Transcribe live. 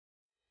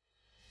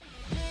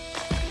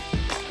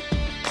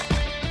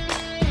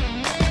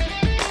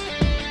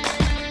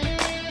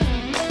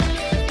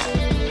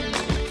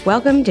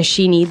Welcome to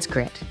She Needs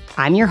Grit.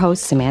 I'm your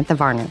host, Samantha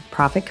Varner,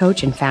 profit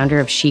coach and founder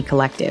of She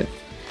Collective.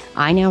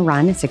 I now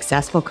run a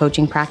successful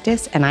coaching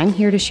practice, and I'm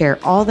here to share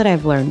all that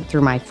I've learned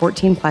through my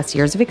 14 plus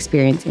years of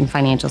experience in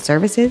financial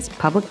services,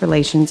 public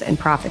relations, and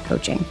profit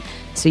coaching,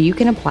 so you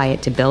can apply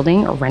it to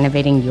building or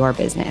renovating your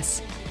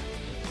business.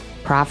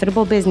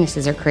 Profitable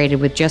businesses are created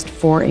with just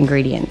 4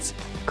 ingredients: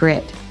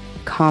 grit,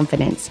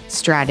 confidence,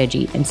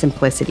 strategy, and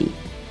simplicity.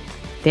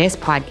 This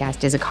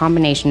podcast is a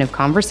combination of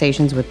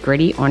conversations with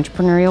gritty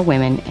entrepreneurial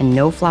women and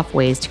no-fluff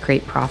ways to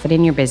create profit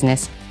in your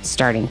business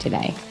starting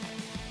today.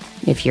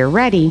 If you're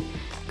ready,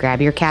 grab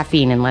your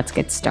caffeine and let's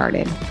get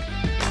started.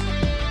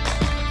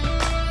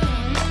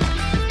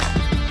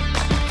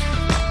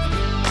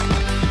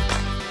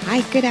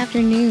 Hi, good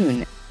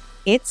afternoon.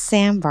 It's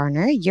Sam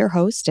Varner, your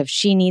host of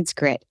She Needs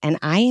Grit, and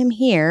I am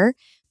here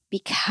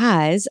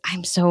because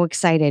I'm so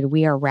excited.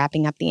 We are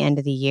wrapping up the end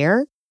of the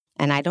year,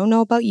 and I don't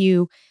know about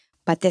you,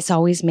 but this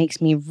always makes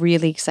me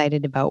really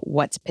excited about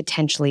what's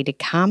potentially to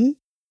come,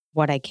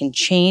 what I can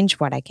change,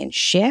 what I can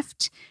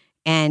shift,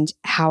 and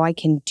how I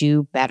can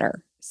do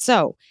better.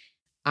 So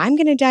I'm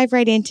going to dive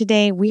right in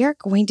today. We are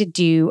going to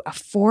do a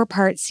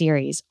 4-part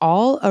series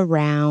all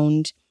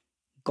around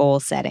goal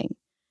setting.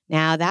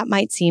 Now, that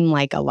might seem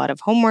like a lot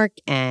of homework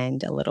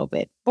and a little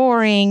bit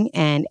boring,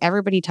 and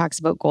everybody talks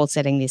about goal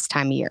setting this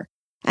time of year.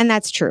 And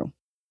that's true.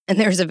 And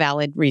there's a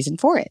valid reason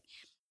for it.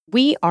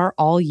 We are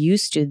all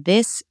used to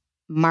this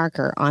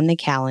marker on the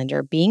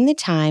calendar being the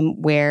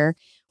time where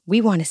we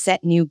want to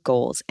set new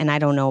goals. And I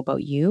don't know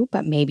about you,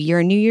 but maybe you're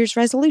a New Year's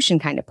resolution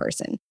kind of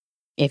person.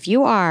 If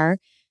you are,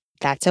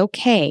 that's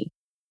okay.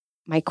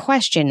 My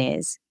question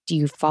is, do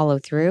you follow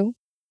through?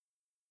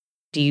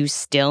 Do you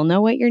still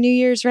know what your New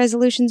Year's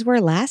resolutions were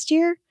last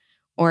year?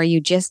 Or are you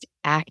just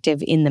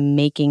active in the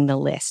making the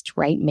list,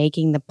 right?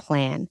 Making the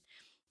plan.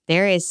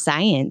 There is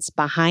science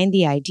behind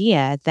the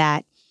idea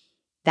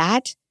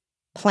that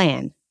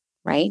plan,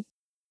 right?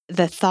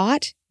 The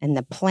thought and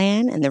the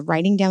plan and the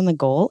writing down the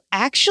goal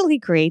actually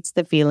creates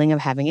the feeling of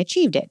having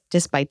achieved it,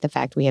 despite the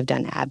fact we have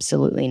done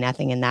absolutely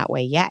nothing in that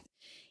way yet.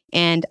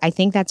 And I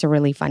think that's a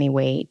really funny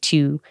way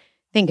to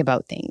think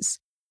about things.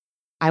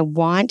 I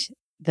want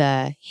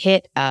the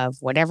hit of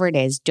whatever it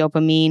is,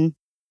 dopamine,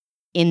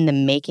 in the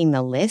making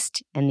the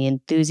list and the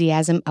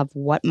enthusiasm of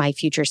what my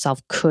future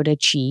self could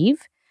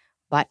achieve.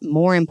 But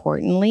more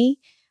importantly,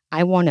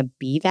 I want to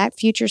be that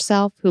future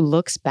self who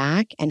looks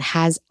back and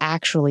has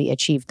actually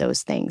achieved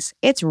those things.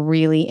 It's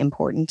really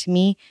important to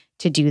me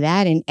to do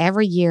that. And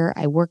every year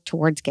I work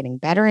towards getting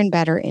better and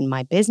better in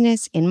my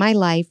business, in my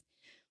life,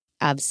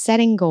 of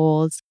setting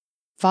goals,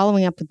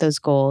 following up with those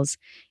goals,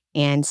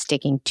 and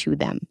sticking to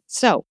them.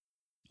 So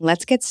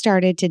let's get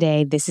started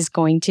today. This is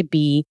going to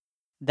be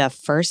the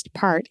first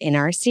part in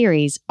our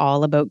series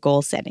all about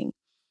goal setting.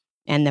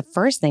 And the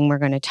first thing we're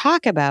going to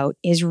talk about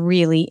is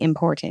really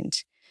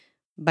important.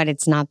 But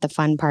it's not the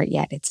fun part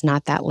yet. It's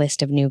not that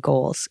list of new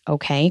goals,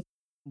 okay?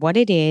 What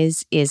it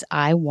is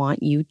I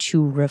want you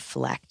to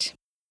reflect.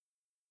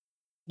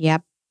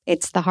 Yep,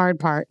 it's the hard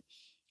part.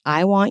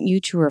 I want you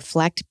to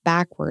reflect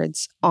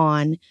backwards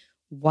on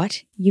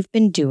what you've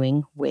been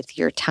doing with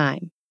your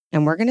time.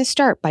 And we're going to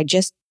start by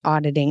just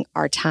auditing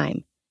our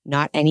time,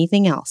 not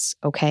anything else,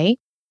 okay?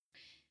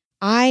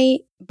 I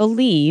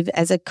believe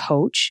as a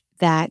coach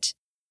that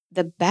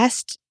the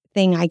best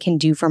thing I can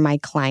do for my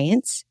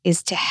clients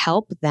is to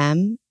help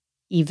them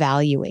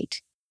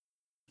evaluate.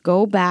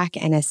 Go back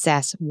and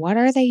assess, what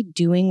are they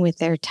doing with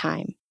their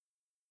time?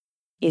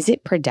 Is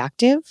it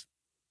productive?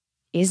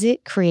 Is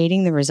it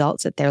creating the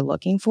results that they're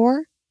looking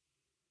for?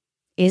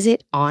 Is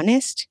it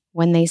honest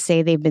when they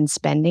say they've been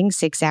spending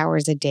 6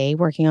 hours a day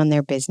working on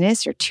their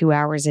business, or 2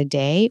 hours a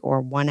day,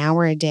 or 1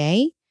 hour a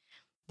day?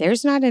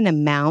 There's not an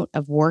amount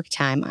of work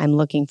time I'm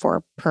looking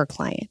for per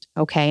client,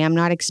 okay? I'm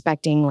not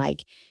expecting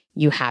like,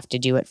 you have to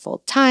do it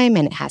full time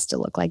and it has to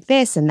look like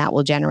this and that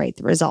will generate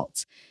the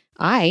results.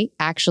 I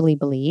actually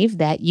believe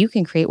that you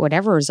can create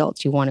whatever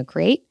results you want to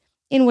create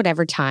in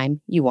whatever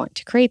time you want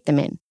to create them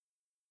in.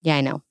 Yeah,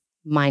 I know,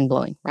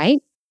 mind-blowing, right?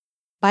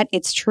 But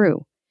it's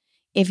true.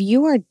 If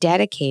you are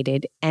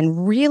dedicated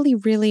and really,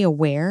 really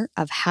aware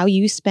of how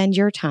you spend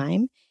your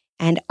time,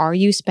 and are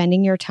you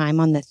spending your time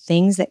on the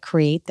things that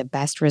create the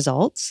best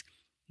results,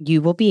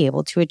 you will be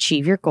able to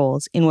achieve your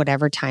goals in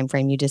whatever time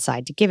frame you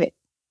decide to give it.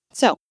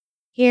 So,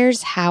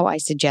 here's how I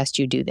suggest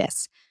you do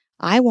this.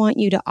 I want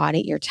you to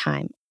audit your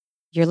time.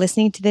 You're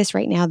listening to this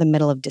right now, the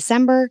middle of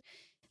December.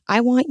 I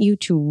want you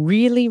to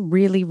really,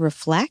 really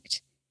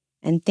reflect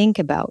and think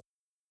about,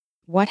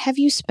 what have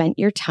you spent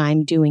your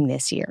time doing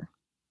this year?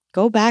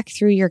 Go back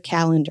through your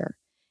calendar.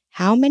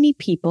 How many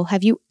people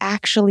have you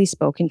actually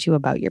spoken to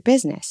about your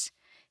business?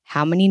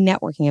 How many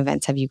networking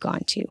events have you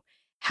gone to?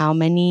 How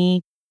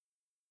many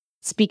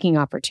speaking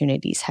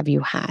opportunities have you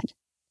had?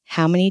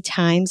 How many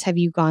times have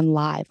you gone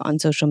live on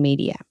social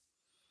media?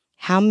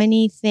 How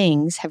many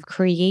things have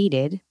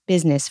created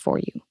business for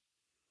you,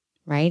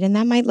 right? And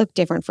that might look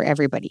different for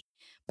everybody,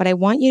 but I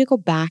want you to go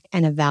back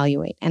and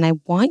evaluate. And I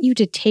want you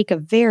to take a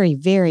very,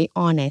 very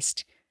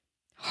honest,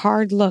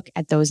 hard look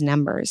at those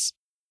numbers,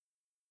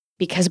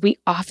 because we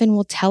often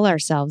will tell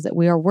ourselves that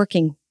we are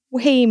working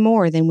way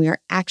more than we are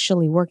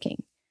actually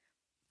working.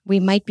 We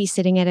might be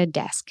sitting at a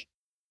desk.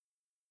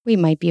 We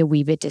might be a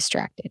wee bit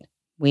distracted.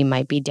 We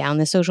might be down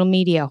the social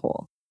media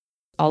hole.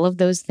 All of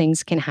those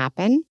things can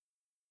happen,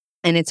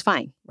 and it's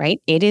fine,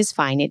 right? It is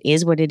fine. It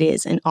is what it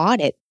is. An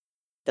audit,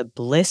 the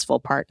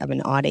blissful part of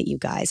an audit, you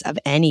guys, of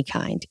any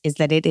kind, is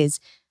that it is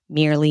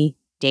merely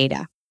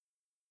data.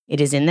 It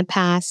is in the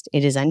past.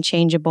 It is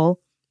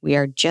unchangeable. We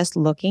are just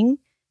looking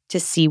to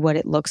see what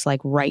it looks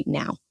like right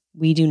now.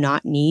 We do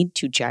not need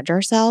to judge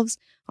ourselves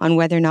on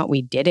whether or not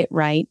we did it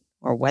right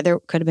or whether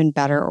it could have been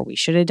better or we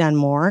should have done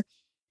more.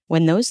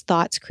 When those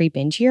thoughts creep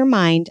into your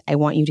mind, I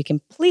want you to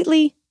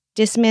completely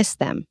dismiss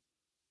them.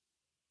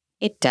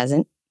 It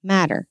doesn't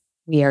matter.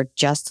 We are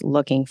just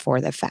looking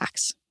for the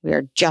facts. We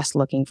are just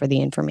looking for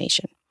the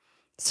information.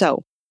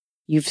 So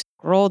you've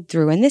scrolled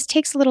through, and this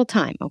takes a little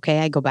time, okay?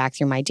 I go back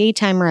through my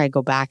daytimer. I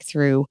go back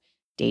through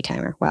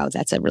daytimer. Wow,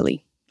 that's a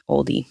really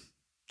oldie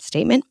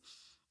statement.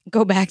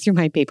 Go back through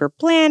my paper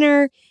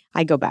planner.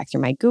 I go back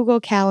through my Google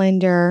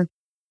Calendar.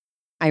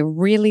 I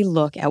really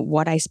look at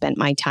what I spent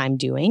my time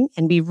doing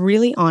and be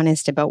really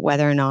honest about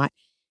whether or not,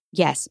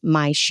 yes,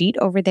 my sheet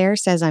over there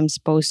says I'm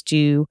supposed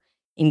to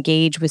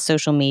engage with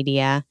social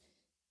media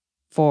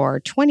for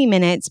 20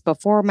 minutes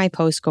before my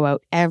posts go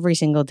out every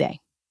single day.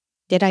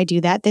 Did I do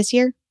that this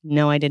year?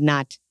 No, I did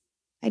not.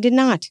 I did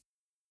not.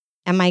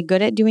 Am I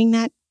good at doing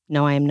that?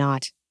 No, I am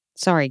not.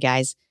 Sorry,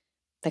 guys.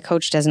 The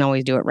coach doesn't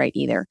always do it right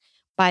either.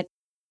 But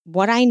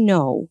what I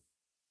know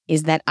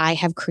is that I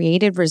have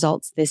created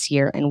results this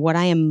year, and what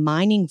I am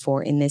mining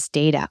for in this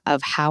data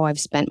of how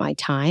I've spent my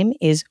time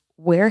is,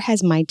 where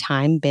has my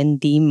time been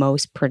the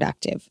most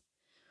productive?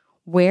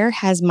 Where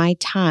has my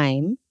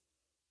time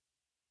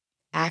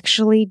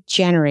actually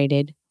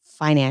generated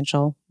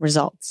financial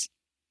results?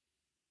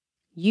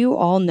 You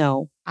all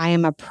know I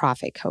am a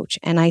profit coach,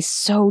 and I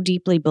so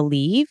deeply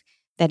believe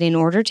that in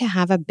order to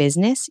have a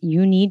business,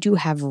 you need to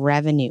have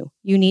revenue.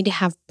 You need to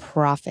have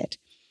profit.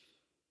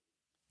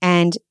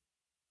 And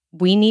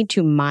we need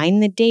to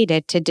mine the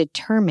data to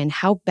determine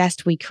how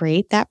best we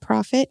create that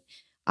profit,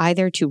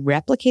 either to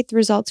replicate the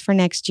results for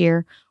next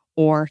year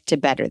or to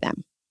better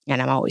them.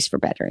 And I'm always for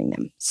bettering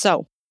them.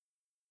 So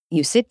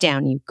you sit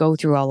down, you go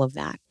through all of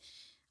that.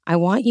 I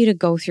want you to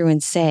go through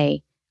and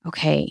say,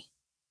 okay,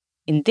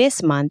 in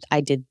this month, I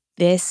did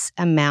this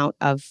amount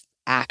of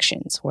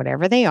actions,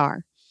 whatever they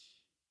are.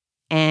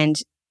 And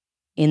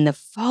in the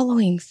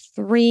following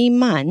 3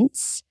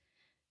 months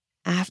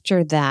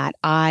after that,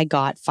 I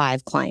got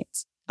 5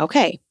 clients.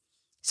 Okay,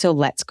 so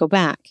let's go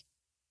back.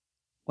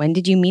 When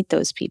did you meet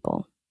those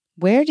people?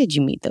 Where did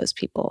you meet those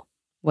people?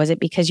 Was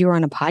it because you were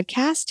on a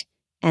podcast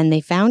and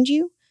they found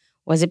you?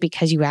 Was it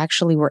because you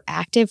actually were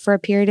active for a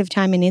period of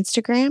time in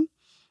Instagram?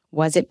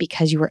 Was it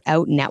because you were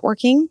out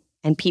networking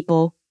and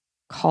people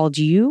called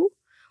you?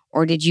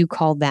 Or did you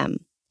call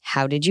them?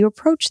 How did you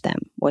approach them?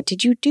 What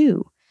did you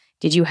do?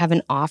 Did you have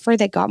an offer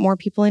that got more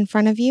people in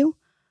front of you?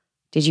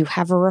 Did you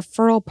have a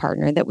referral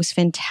partner that was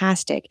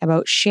fantastic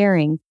about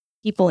sharing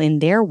people in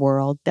their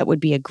world that would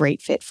be a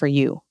great fit for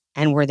you?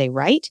 And were they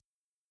right?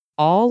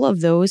 All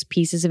of those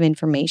pieces of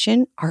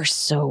information are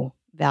so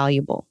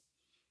valuable,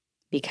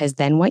 because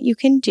then what you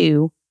can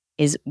do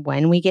is,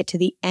 when we get to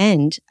the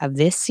end of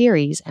this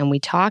series and we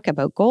talk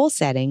about goal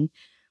setting,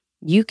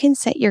 you can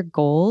set your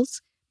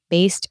goals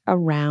based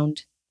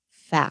around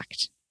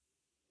fact,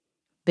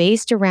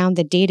 based around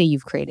the data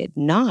you've created,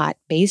 not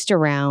based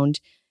around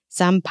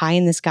some pie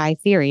in the sky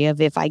theory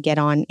of, if I get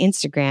on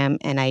Instagram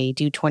and I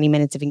do 20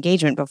 minutes of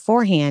engagement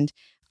beforehand,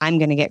 I'm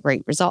going to get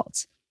great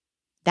results.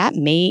 That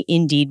may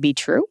indeed be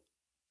true,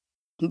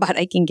 but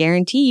I can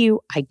guarantee you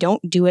I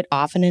don't do it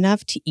often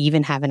enough to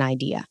even have an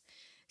idea.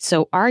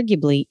 So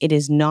arguably, it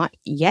is not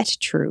yet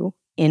true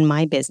in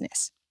my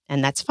business,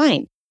 and that's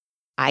fine.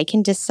 I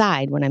can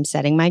decide when I'm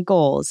setting my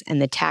goals and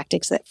the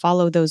tactics that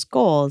follow those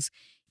goals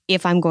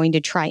if I'm going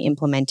to try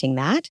implementing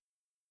that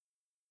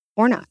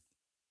or not.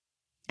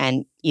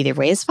 And either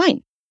way is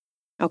fine.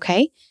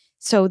 Okay?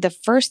 So the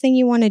first thing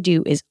you want to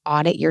do is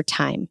audit your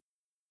time.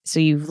 So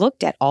you've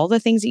looked at all the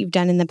things that you've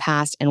done in the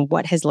past and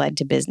what has led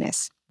to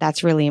business.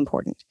 That's really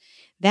important.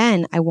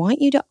 Then I want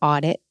you to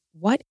audit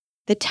what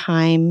the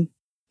time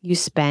you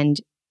spend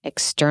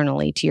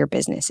externally to your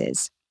business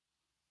is.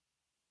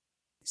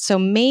 So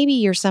maybe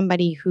you're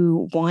somebody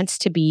who wants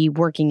to be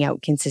working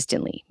out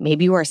consistently.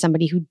 Maybe you are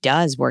somebody who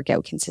does work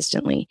out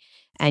consistently,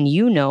 and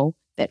you know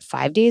that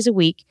 5 days a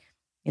week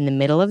in the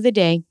middle of the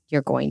day,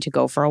 you're going to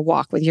go for a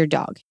walk with your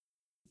dog.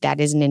 That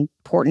is an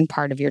important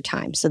part of your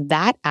time. So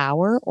that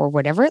hour, or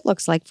whatever it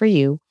looks like for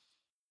you,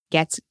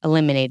 gets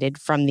eliminated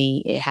from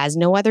it has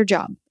no other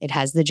job. It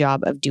has the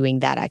job of doing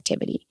that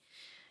activity.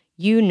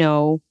 You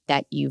know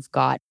that you've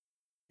got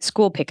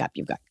school pickup,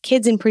 you've got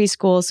kids in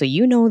preschool, so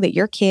you know that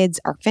your kids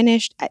are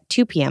finished at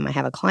 2 p.m. I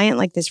have a client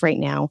like this right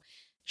now.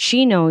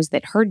 She knows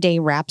that her day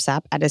wraps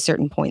up at a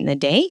certain point in the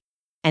day,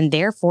 and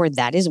therefore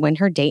that is when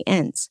her day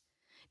ends.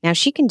 Now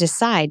she can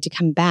decide to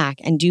come back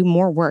and do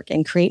more work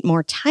and create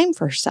more time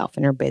for herself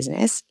in her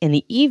business in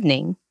the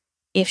evening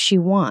if she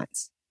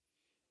wants.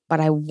 but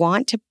I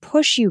want to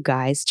push you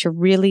guys to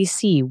really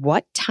see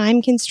what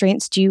time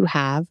constraints do you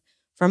have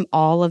from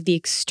all of the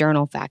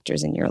external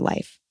factors in your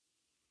life.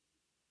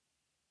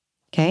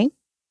 Okay?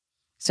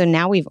 So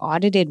now we've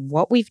audited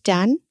what we've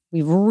done.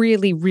 We've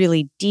really,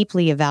 really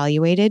deeply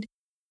evaluated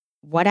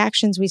what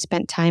actions we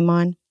spent time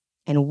on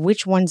and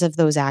which ones of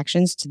those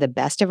actions, to the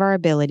best of our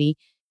ability,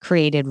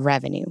 created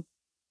revenue.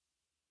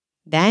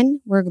 Then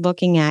we're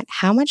looking at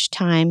how much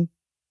time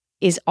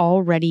is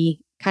already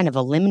kind of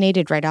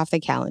eliminated right off the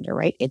calendar,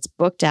 right? It's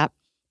booked up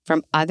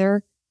from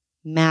other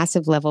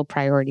massive level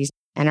priorities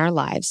in our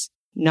lives,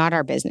 not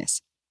our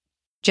business,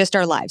 just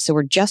our lives. So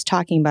we're just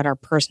talking about our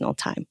personal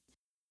time.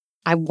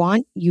 I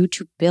want you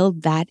to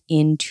build that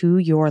into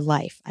your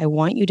life. I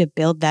want you to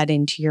build that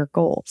into your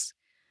goals.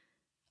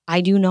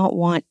 I do not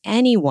want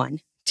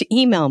anyone to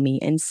email me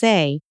and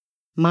say,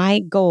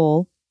 my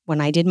goal when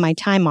I did my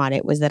time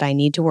audit was that I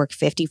need to work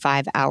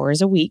 55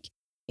 hours a week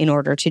in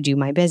order to do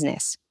my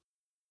business.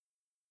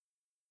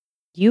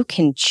 You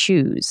can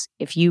choose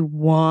if you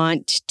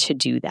want to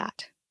do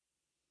that.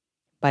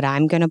 But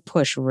I'm going to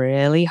push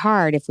really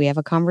hard if we have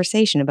a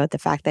conversation about the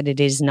fact that it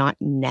is not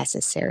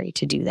necessary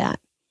to do that.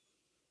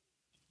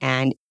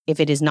 And if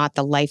it is not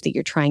the life that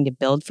you're trying to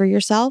build for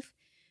yourself,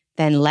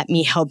 then let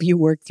me help you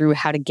work through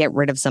how to get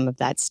rid of some of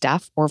that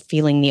stuff or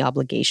feeling the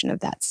obligation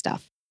of that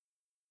stuff.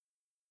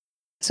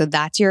 So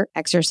that's your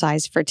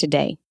exercise for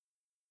today.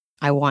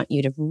 I want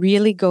you to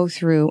really go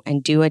through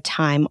and do a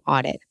time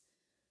audit.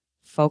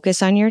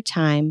 Focus on your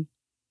time.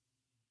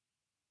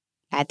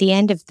 At the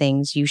end of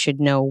things, you should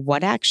know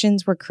what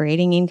actions were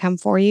creating income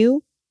for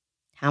you,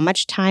 how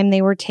much time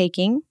they were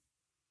taking,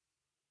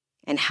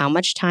 and how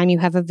much time you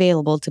have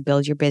available to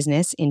build your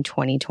business in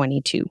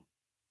 2022.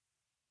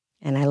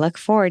 And I look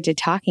forward to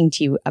talking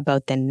to you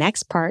about the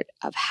next part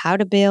of how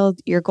to build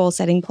your goal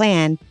setting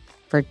plan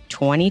for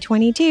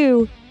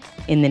 2022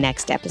 in the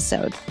next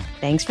episode.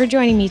 Thanks for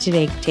joining me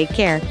today. Take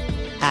care.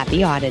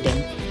 Happy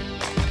auditing.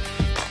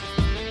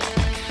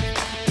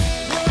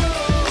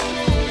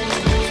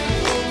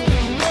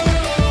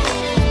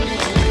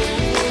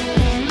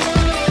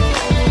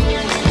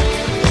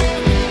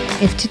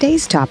 If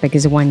today's topic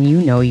is one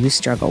you know you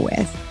struggle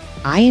with,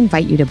 I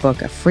invite you to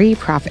book a free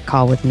profit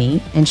call with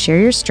me and share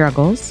your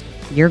struggles,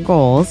 your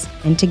goals,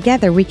 and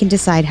together we can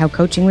decide how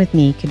coaching with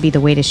me could be the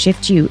way to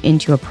shift you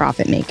into a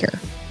profit maker.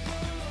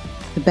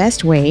 The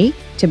best way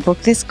to book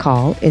this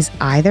call is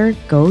either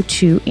go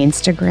to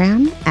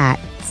Instagram at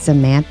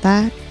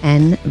Samantha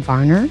N.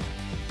 Varner,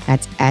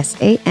 that's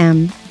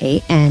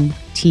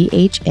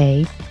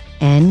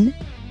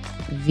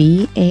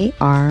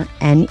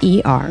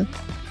SamanthaNvarner,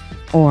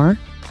 or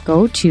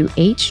go to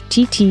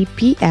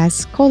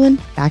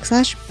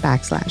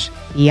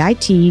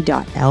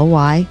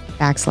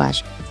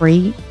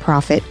https://bit.ly/free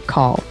profit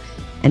call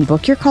and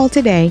book your call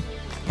today,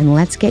 and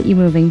let's get you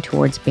moving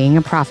towards being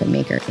a profit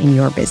maker in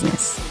your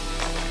business.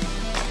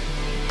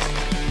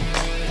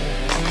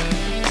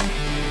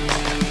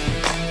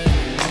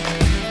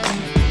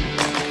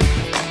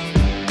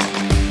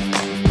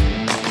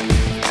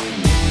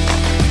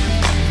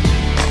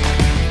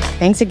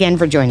 Thanks again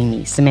for joining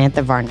me,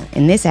 Samantha Varner,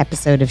 in this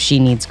episode of She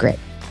Needs Grit.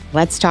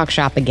 Let's talk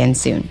shop again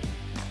soon.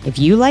 If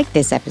you like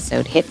this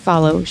episode, hit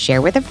follow,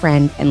 share with a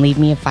friend, and leave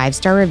me a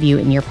 5-star review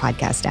in your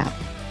podcast app.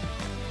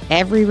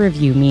 Every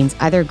review means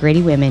other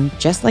gritty women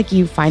just like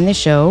you find the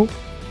show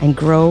and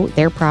grow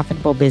their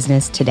profitable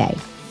business today.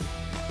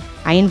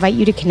 I invite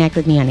you to connect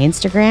with me on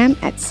Instagram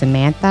at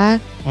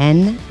Samantha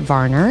N.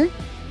 Varner,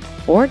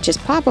 or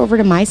just pop over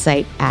to my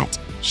site at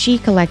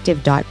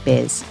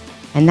shecollective.biz,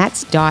 and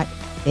that's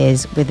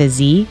 .biz with a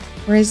Z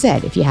or a Z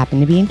if you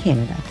happen to be in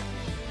Canada.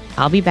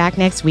 I'll be back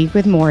next week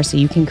with more so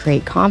you can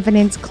create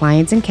confidence,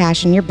 clients, and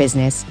cash in your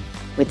business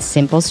with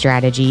simple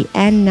strategy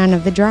and none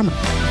of the drama.